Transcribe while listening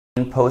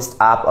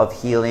post-op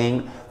of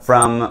healing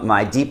from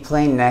my deep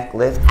plane neck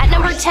lift. At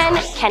number 10,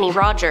 Kenny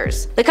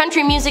Rogers. The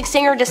country music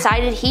singer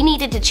decided he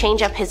needed to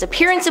change up his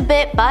appearance a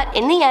bit, but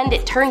in the end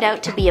it turned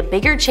out to be a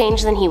bigger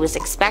change than he was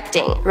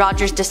expecting.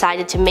 Rogers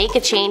decided to make a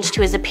change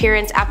to his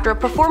appearance after a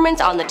performance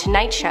on The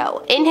Tonight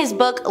Show. In his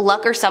book,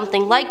 Luck or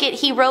Something Like It,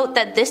 he wrote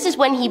that this is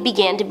when he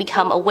began to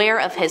become aware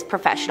of his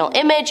professional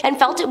image and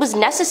felt it was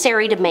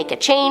necessary to make a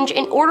change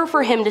in order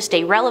for him to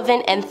stay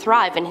relevant and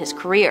thrive in his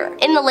career.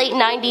 In the late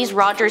 90s,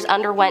 Rogers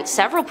underwent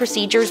several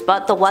procedures,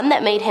 but the one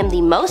that made him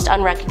the most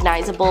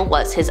unrecognizable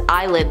was his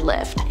eyelid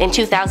lift. In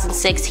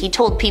 2006, he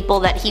told people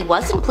that he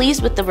wasn't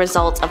pleased with the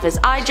results of his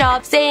eye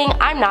job, saying,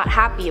 "I'm not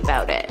happy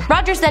about it."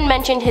 Rogers then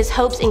mentioned his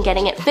hopes in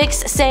getting it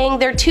fixed, saying,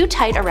 "They're too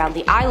tight around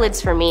the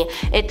eyelids for me.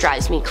 It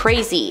drives me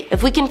crazy.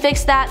 If we can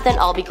fix that, then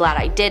I'll be glad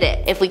I did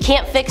it. If we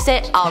can't fix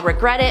it, I'll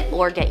regret it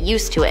or get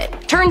used to it."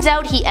 Turns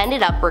out he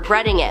ended up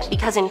regretting it,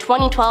 because in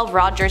 2012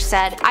 Rogers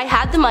said, "I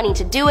had the money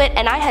to do it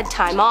and I had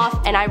time off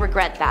and I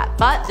regret that.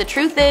 But the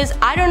truth is,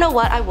 I don't know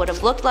what I would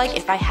have looked like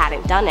if I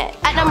hadn't done it."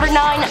 At number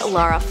 9,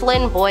 Lara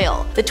Flynn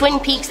Boyle. The Twin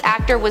Peaks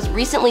actor was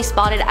recently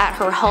spotted at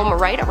her home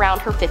right around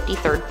her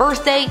 53rd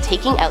birthday,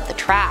 taking out the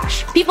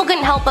trash. People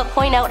couldn't help but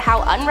point out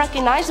how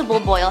unrecognizable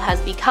Boyle has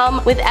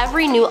become with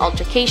every new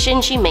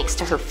altercation she makes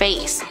to her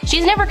face.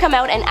 She's never come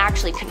out and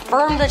actually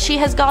confirmed that she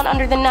has gone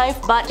under the knife,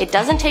 but it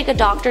doesn't take a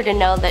doctor to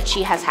know that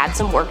she has had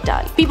some work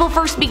done. People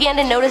first began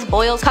to notice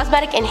Boyle's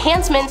cosmetic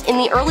enhancements in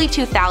the early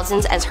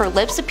 2000s as her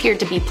lips appeared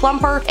to be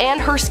plumper and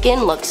her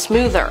skin looked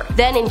smoother.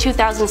 Then in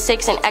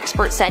 2006, an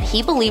expert said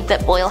he believed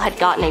that Boyle had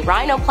gotten a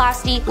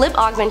rhinoplasty, lip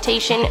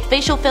augmentation,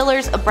 facial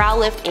fillers, a brow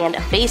lift, and a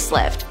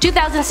facelift.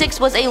 2006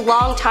 was a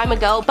long time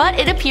ago, but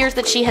it appears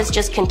that she has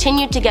just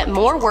continued to get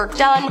more work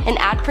done and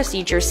add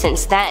procedures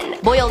since then.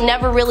 Boyle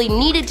never really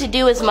needed to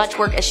do as much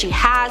work as she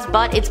has,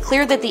 but it's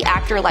clear that the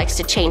actor likes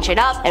to change it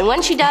up, and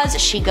when she does,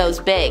 she goes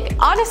big.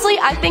 Honestly,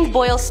 I think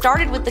Boyle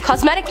started with the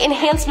cosmetic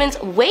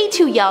enhancements way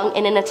too young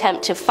in an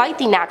attempt to fight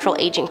the natural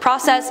aging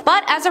process,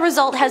 but as a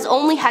result has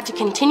only had to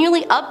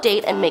continually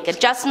update and make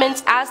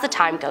adjustments as the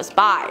time goes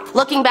by.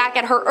 Looking back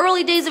at her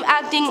early days of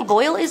acting,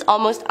 Boyle is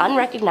almost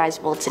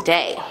unrecognizable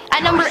today.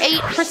 At number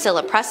 8,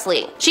 Priscilla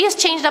Presley. She has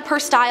changed up her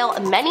style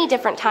many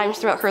different times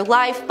throughout her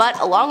life, but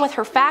along with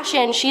her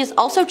fashion, she has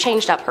also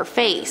changed up her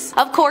face.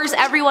 Of course,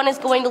 everyone is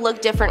going to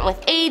look different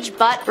with age,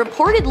 but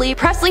reportedly,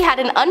 Presley had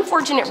an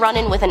unfortunate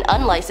run-in with an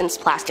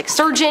unlicensed plastic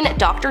surgeon,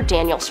 Dr.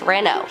 Daniel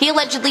Serrano. He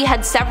allegedly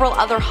had several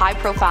other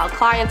high-profile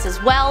clients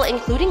as well,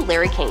 including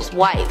Larry King's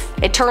wife.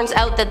 It turns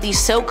out that the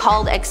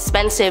so-called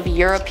expensive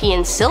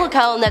European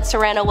silicone that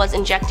Serrano was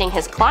injecting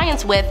his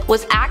clients with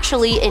was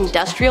actually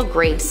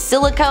industrial-grade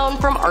silicone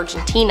from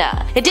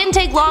Argentina. It didn't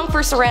take long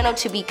for Serrano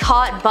to be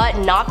caught, but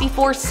not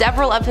before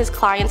several of his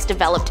clients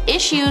developed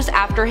issues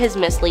after his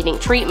misleading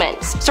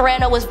treatments.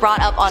 Serrano was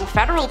brought up on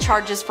federal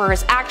charges for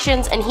his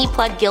actions, and he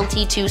pled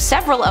guilty to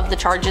several of the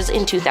charges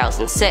in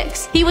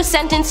 2006. He was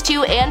sentenced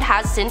to and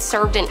has since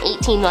served an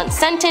 18-month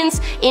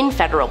sentence in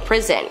federal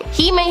prison.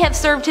 He may have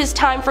served his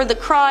time for the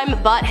crime,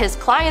 but his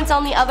clients,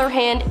 on the other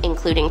hand,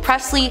 including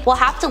Presley, will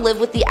have to live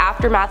with the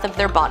aftermath of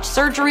their botched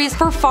surgeries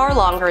for far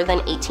longer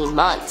than 18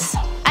 months.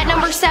 At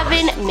number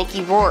 7,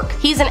 Mickey Rourke.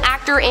 He's an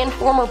actor and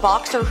former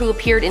boxer who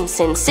appeared in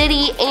Sin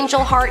City,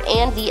 Angel Heart,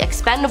 and The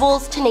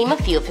Expendables, to name a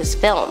few of his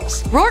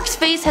films. Rourke's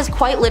face has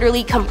quite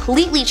literally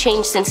completely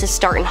changed since his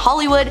start in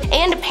Hollywood,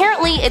 and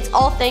apparently it's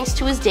all thanks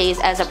to his days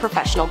as a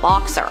professional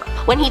boxer.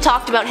 When he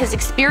talked about his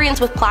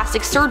experience with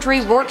plastic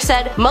surgery, Rourke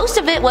said, "Most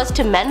of it was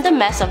to mend the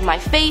mess of my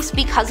face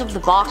because of the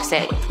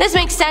boxing." This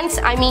makes sense.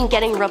 I mean,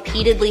 getting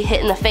repeatedly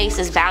hit in the face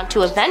is bound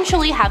to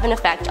eventually have an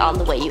effect on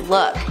the way you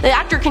look. The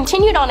actor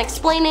continued on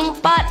explaining,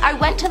 "But I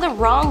went to the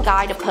wrong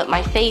guy to put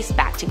my face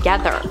back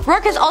together."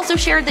 Rourke has also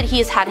shared that he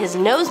has had his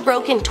nose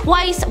broken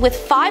twice, with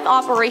 5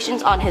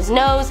 operations on his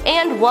nose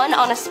and 1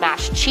 on a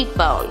smashed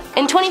cheekbone.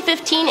 In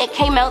 2015, it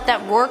came out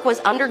that Rourke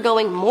was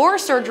undergoing more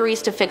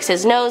surgeries to fix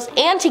his nose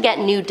and to get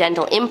new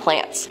dental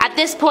implants. At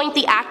this point,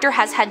 the actor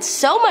has had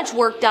so much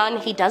work done,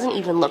 he doesn't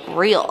even look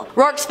real.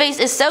 Rourke's face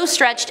is so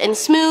stretched and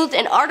smooth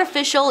and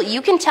artificial,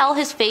 you can tell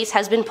his face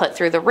has been put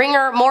through the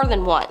ringer more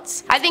than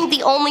once. I think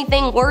the only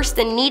thing worse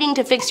than needing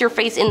to fix your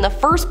face in the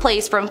first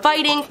place from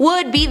fighting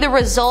would be the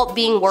result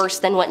being worse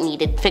than what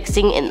needed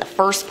fixing in the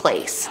first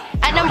place.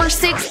 At number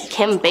 6,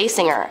 Kim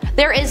Basinger.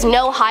 There is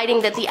no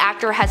hiding that the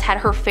actor has had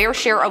her fair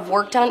share of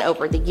work done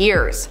over the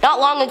years. Not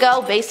long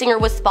ago, Basinger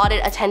was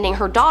spotted attending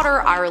her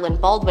daughter Ireland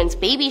Baldwin's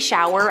baby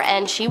shower,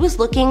 and she was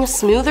looking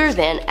smoother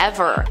than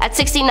ever. At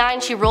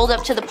 69, she rolled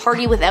up to the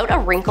party without a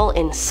wrinkle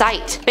in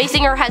sight.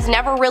 Basinger has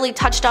never really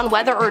touched on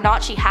whether or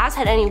not she has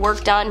had any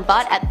work done,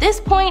 but at this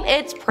point,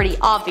 it's pretty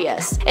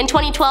obvious. In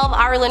 2012,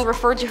 Ireland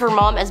referred to her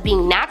mom as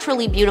being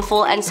naturally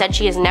beautiful and said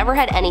she has never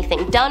had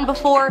anything done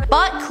before,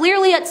 but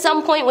clearly at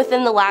some point within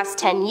within the last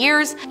 10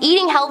 years,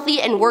 eating healthy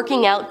and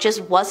working out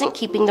just wasn't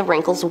keeping the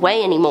wrinkles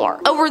away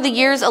anymore. Over the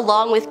years,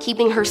 along with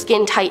keeping her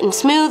skin tight and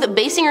smooth,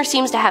 Basinger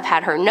seems to have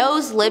had her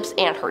nose, lips,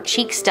 and her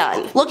cheeks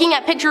done. Looking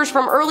at pictures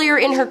from earlier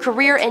in her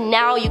career and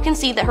now, you can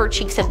see that her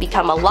cheeks have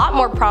become a lot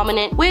more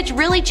prominent, which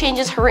really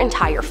changes her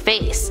entire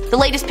face. The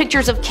latest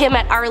pictures of Kim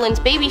at Ireland's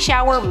baby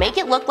shower make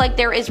it look like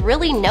there is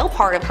really no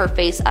part of her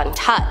face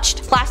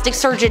untouched. Plastic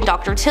surgeon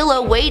Dr.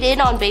 Tillo weighed in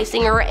on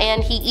Basinger,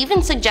 and he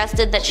even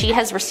suggested that she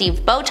has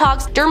received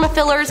Botox, derma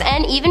fillers,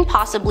 and even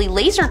possibly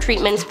laser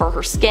treatments for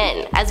her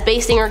skin. As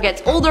Basinger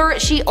gets older,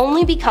 she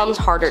only becomes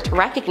harder to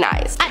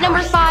recognize. At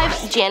number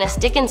 5, Janice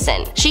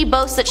Dickinson. She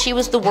boasts that she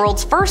was the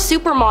world's first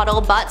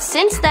supermodel, but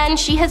since then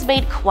she has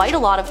made quite a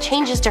lot of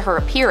changes to her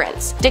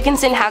appearance.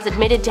 Dickinson has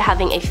admitted to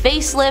having a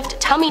facelift,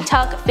 tummy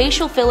tuck,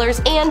 facial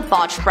fillers, and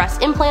botched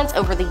breast implants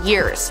over the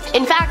years.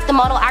 In fact, the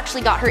model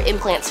actually got her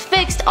implants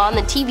fixed on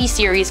the TV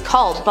series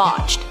called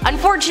Botched.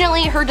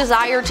 Unfortunately, her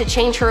desire to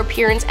change her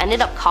appearance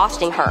ended up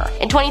costing her.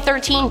 In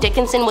 2013,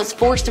 Dickinson was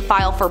forced to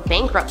file for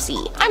bankruptcy.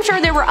 I'm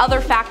sure there were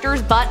other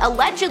factors, but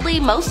allegedly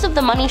most of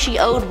the money she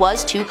owed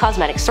was to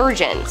cosmetic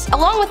surgeons.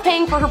 Along with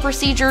paying for her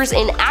procedures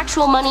in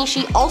actual money,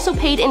 she also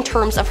paid in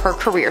terms of her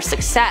career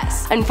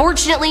success.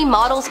 Unfortunately,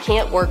 models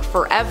can't work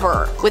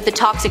forever. With the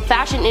toxic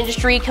fashion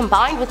industry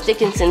combined with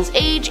Dickinson's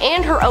age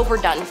and her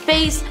overdone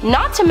face,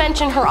 not to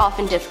mention her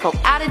often difficult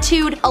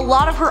attitude, a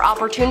lot of her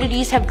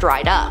opportunities have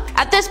dried up.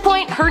 At this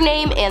point, her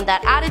name and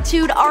that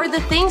attitude are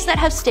the things that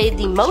have stayed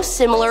the most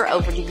similar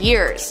over the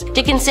years.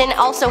 Dickinson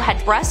also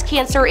had breast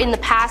cancer in the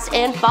past,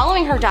 and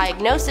following her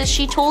diagnosis,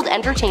 she told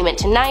Entertainment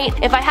Tonight,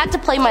 "If I had to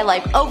play my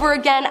life over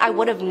again, I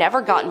would have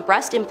never gotten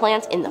breast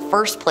implants in the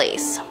first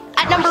place."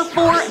 At number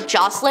 4,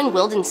 Jocelyn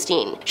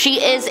Wildenstein.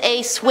 She is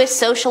a Swiss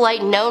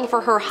socialite known for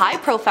her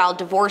high-profile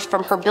divorce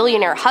from her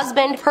billionaire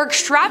husband, her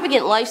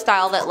extravagant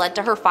lifestyle that led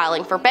to her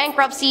filing for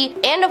bankruptcy,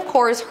 and of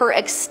course her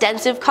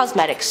extensive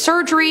cosmetic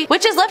surgery,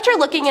 which has left her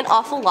looking an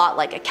awful lot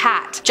like a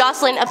cat.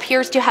 Jocelyn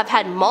appears to have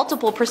had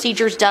multiple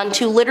procedures done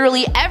to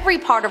literally every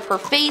part of her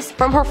face,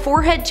 from her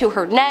forehead to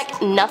her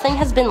neck. Nothing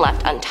has been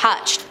left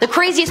untouched. The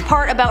craziest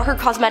part about her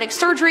cosmetic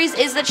surgeries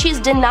is that she's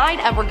denied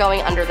ever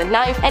going under the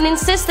knife and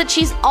insists that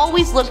she's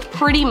always looked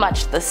pretty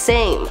much the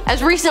same.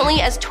 As recently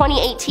as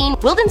 2018,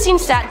 Wildenstein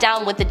sat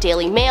down with the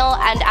Daily Mail,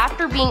 and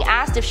after being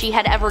asked if she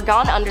had ever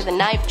gone under the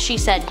knife, she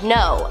said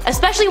no.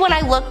 "Especially when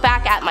I look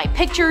back at my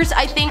pictures,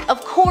 I think,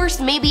 of course,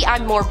 maybe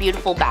I'm more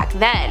beautiful back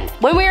then.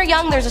 When we are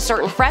young, there's a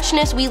certain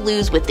freshness we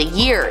lose with the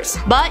years.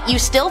 But you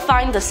still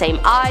find the same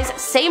eyes,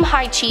 same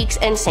high cheeks,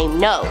 and same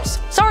nose."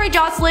 Sorry,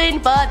 Jocelyn,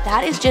 but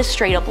that is just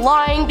straight up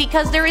lying,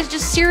 because there is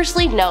just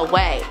seriously no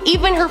way.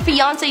 Even her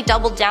fiance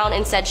doubled down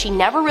and said she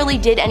never really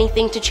did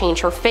anything to change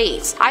her face.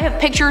 I have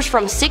pictures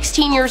from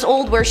 16 years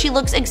old where she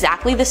looks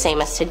exactly the same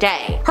as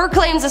today. Her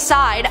claims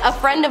aside, a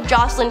friend of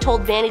Jocelyn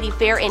told Vanity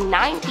Fair in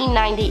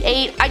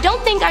 1998, "I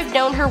don't think I've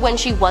known her when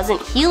she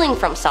wasn't healing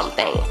from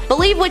something."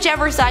 Believe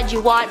whichever side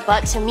you want,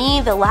 but to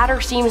me, the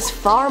latter seems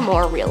far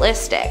more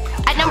realistic.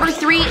 At number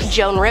 3,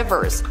 Joan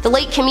Rivers. The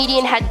late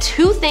comedian had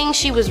two things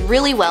she was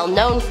really well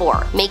known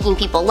for: making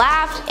people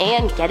laugh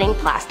and getting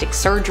plastic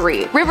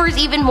surgery. Rivers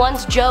even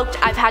once joked,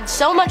 "I've had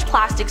so much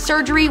plastic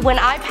surgery, when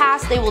I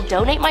pass they will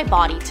donate my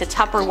body to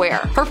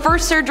Tupperware." Her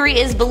first surgery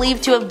is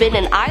believed to have been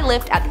an eye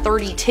lift at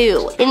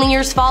 32. In the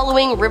years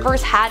following,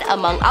 Rivers had,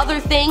 among other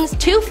things,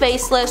 2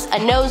 facelifts, a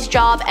nose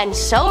job, and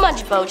so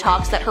much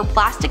Botox that her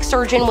plastic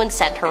surgeon would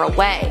send her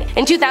away.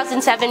 In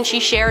 2007, she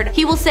shared,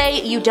 "He will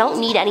say, 'You don't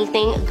need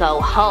anything,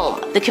 go home.'"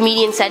 The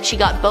comedian said she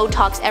got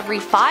Botox every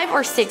 5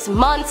 or 6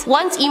 months,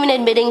 once even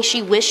admitting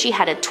she wished she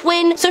had a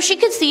twin so she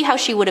could see how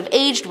she would have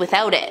aged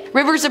without it.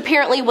 Rivers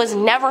apparently was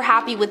never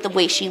happy with the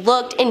way she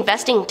looked,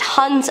 investing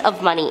tons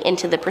of money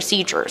into the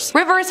procedure.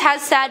 Rivers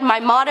has said, "My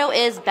motto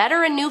is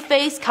better a new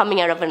face coming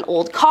out of an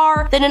old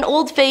car than an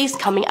old face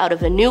coming out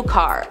of a new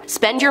car.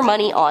 Spend your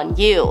money on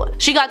you."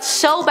 She got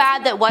so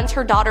bad that once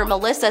her daughter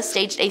Melissa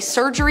staged a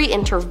surgery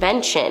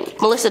intervention.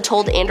 Melissa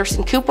told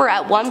Anderson Cooper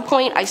at one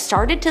point, "I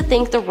started to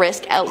think the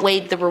risk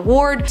outweighed the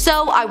reward,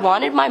 so I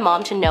wanted my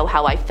mom to know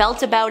how I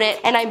felt about it,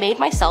 and I made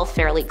myself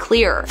fairly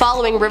clear."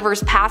 Following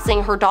Rivers'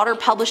 passing, her daughter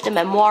published a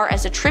memoir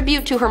as a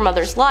tribute to her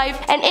mother's life,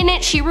 and in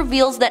it she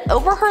reveals that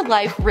over her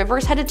life,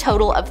 Rivers had a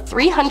total of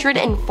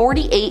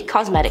 348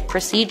 cosmetic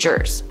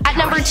procedures. At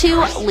number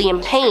 2,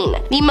 Liam Payne.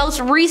 The most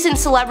recent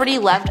celebrity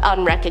left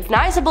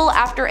unrecognizable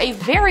after a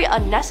very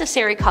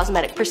unnecessary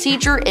cosmetic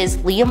procedure is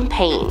Liam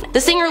Payne.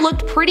 The singer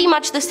looked pretty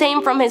much the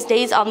same from his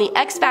days on The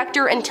X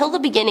Factor until the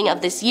beginning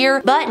of this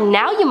year, but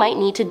now you might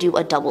need to do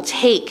a double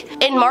take.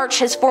 In March,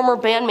 his former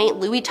bandmate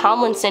Louis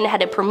Tomlinson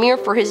had a premiere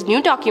for his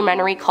new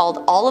documentary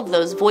called All of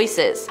Those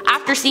Voices.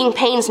 After seeing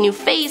Payne's new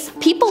face,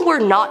 people were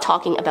not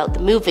talking about the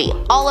movie.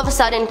 All of a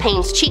sudden,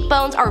 Payne's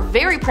cheekbones are are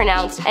very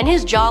pronounced and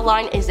his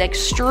jawline is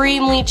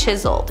extremely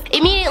chiseled.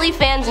 Immediately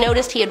fans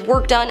noticed he had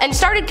work done and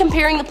started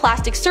comparing the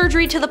plastic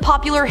surgery to the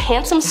popular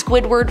handsome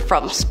Squidward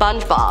from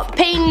SpongeBob.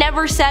 Payne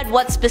never said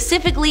what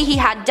specifically he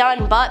had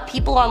done, but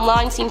people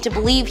online seem to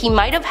believe he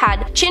might have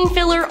had chin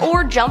filler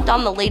or jumped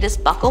on the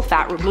latest buccal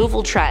fat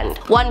removal trend.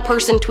 One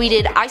person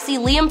tweeted, "I see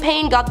Liam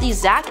Payne got the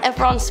Zac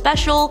Efron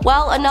special,"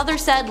 while another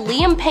said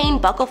Liam Payne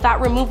buccal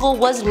fat removal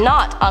was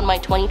not on my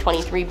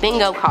 2023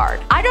 bingo card.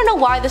 I don't know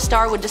why the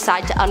star would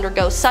decide to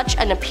undergo such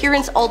an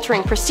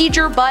appearance-altering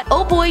procedure, but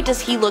oh boy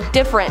does he look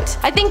different.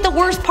 I think the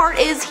worst part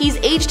is he's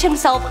aged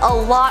himself a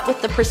lot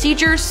with the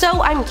procedure,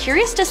 so I'm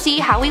curious to see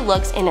how he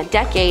looks in a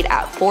decade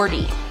at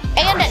 40.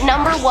 And at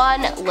number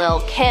 1,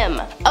 Lil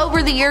Kim.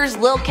 Over the years,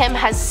 Lil Kim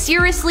has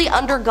seriously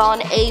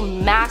undergone a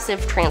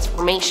massive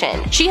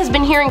transformation. She has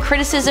been hearing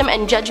criticism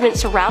and judgment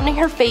surrounding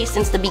her face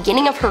since the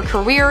beginning of her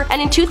career,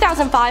 and in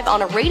 2005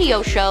 on a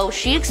radio show,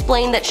 she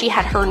explained that she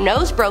had her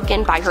nose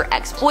broken by her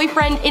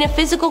ex-boyfriend in a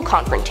physical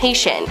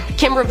confrontation.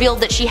 Kim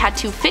revealed that she had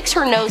to fix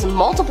her nose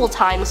multiple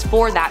times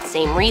for that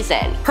same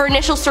reason. Her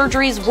initial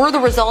surgeries were the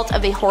result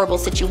of a horrible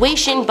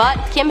situation, but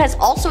Kim has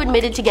also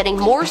admitted to getting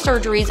more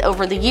surgeries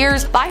over the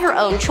years by her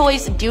own choice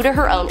due to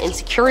her own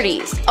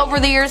insecurities. Over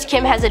the years,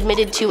 Kim has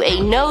admitted to a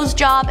nose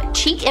job,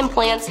 cheek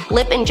implants,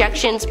 lip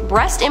injections,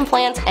 breast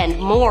implants, and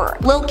more.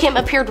 Lil Kim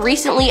appeared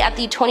recently at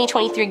the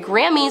 2023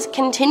 Grammys,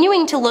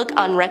 continuing to look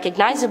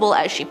unrecognizable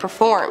as she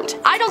performed.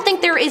 I don't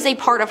think there is a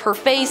part of her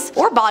face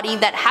or body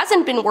that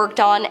hasn't been worked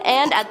on,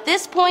 and at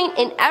this point,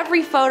 in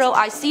every photo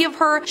I see of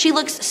her, she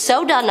looks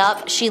so done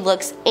up, she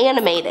looks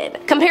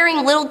animated.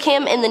 Comparing Lil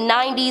Kim in the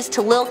 90s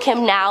to Lil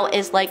Kim now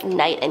is like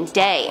night and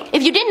day.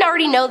 If you didn't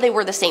already know they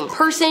were the same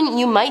person,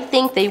 you might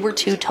think they were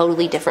two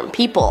totally different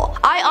people.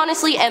 I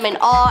honestly am in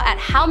awe at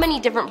how many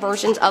different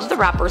versions of the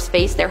rapper's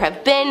face there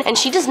have been, and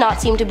she does not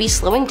seem to be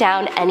slowing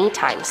down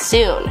anytime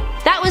soon.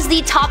 That was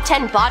the top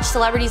 10 botched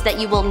celebrities that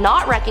you will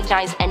not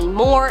recognize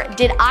anymore.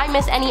 Did I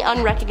miss any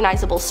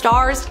unrecognizable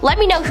stars? Let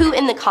me know who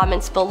in the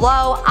comments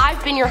below.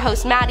 I've been your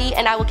host Maddie,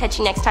 and I will catch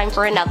you next time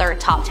for another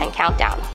top 10 countdown.